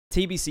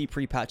TBC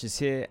Prepatch is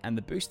here, and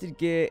the boosted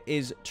gear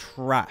is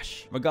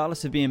trash.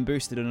 Regardless of being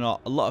boosted or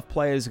not, a lot of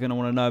players are going to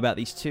want to know about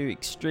these two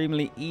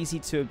extremely easy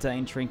to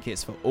obtain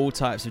trinkets for all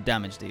types of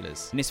damage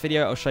dealers. In this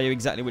video, I'll show you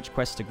exactly which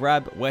quests to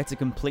grab, where to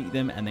complete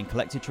them, and then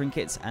collect your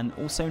trinkets, and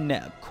also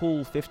net a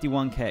cool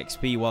 51k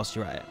XP whilst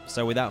you're at it.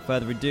 So without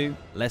further ado,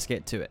 let's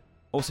get to it.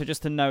 Also,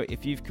 just to note,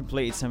 if you've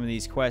completed some of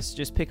these quests,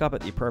 just pick up at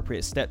the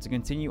appropriate step to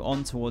continue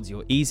on towards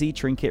your easy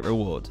trinket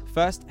reward.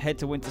 First, head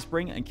to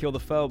Winterspring and kill the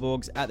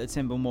Fellborgs at the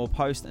Timbermoor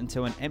post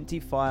until an empty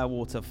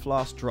firewater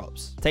flask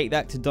drops. Take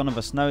that to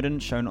Donovan Snowden,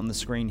 shown on the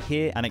screen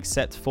here, and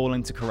accept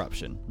Falling to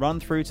Corruption. Run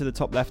through to the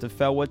top left of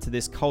Fellwood to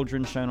this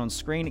cauldron shown on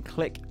screen,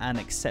 click and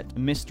accept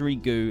Mystery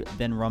Goo,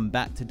 then run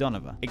back to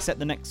Donovan. Accept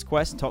the next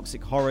quest,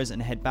 Toxic Horrors,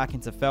 and head back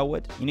into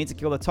Fellwood. You need to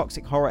kill the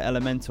Toxic Horror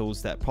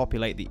elementals that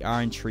populate the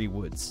Iron Tree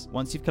Woods.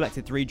 Once you've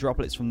collected 3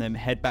 droplets from them,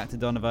 head back to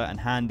Donovan and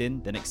hand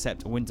in, then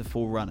accept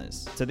Winterfall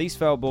Runners. So these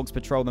Fellborgs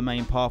patrol the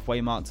main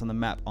pathway marked on the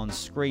map on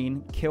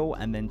screen, kill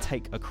and then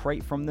take a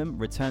crate from them,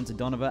 return to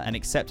Donovan and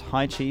accept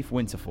High Chief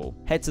Winterfall.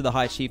 Head to the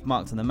High Chief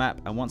marked on the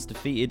map, and once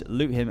defeated,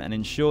 loot him and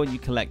ensure you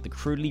collect the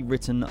crudely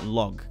written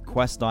log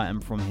quest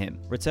item from him.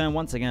 Return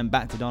once again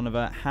back to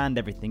Donovan, hand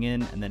everything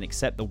in, and then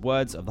accept the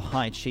words of the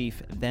High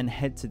Chief, then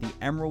head to the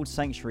Emerald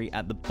Sanctuary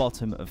at the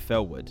bottom of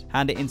Fellwood.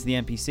 Hand it into the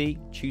NPC,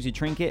 choose your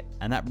trinket,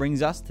 and that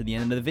brings us to the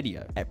end of the video.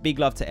 A big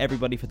love to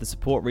everybody for the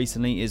support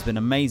recently, it's been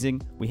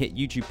amazing. We hit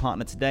YouTube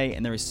partner today,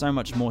 and there is so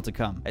much more to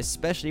come,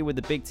 especially with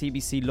the big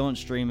TBC launch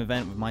stream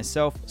event with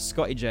myself,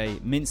 Scotty J,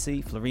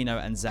 Mincy,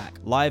 Florino, and Zach,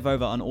 live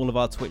over on all of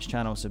our Twitch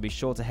channels, so be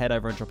sure to head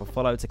over and drop a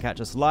follow to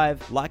catch us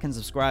live, like and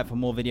subscribe for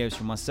more videos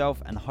from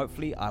myself, and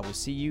hopefully I will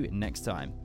see you next time.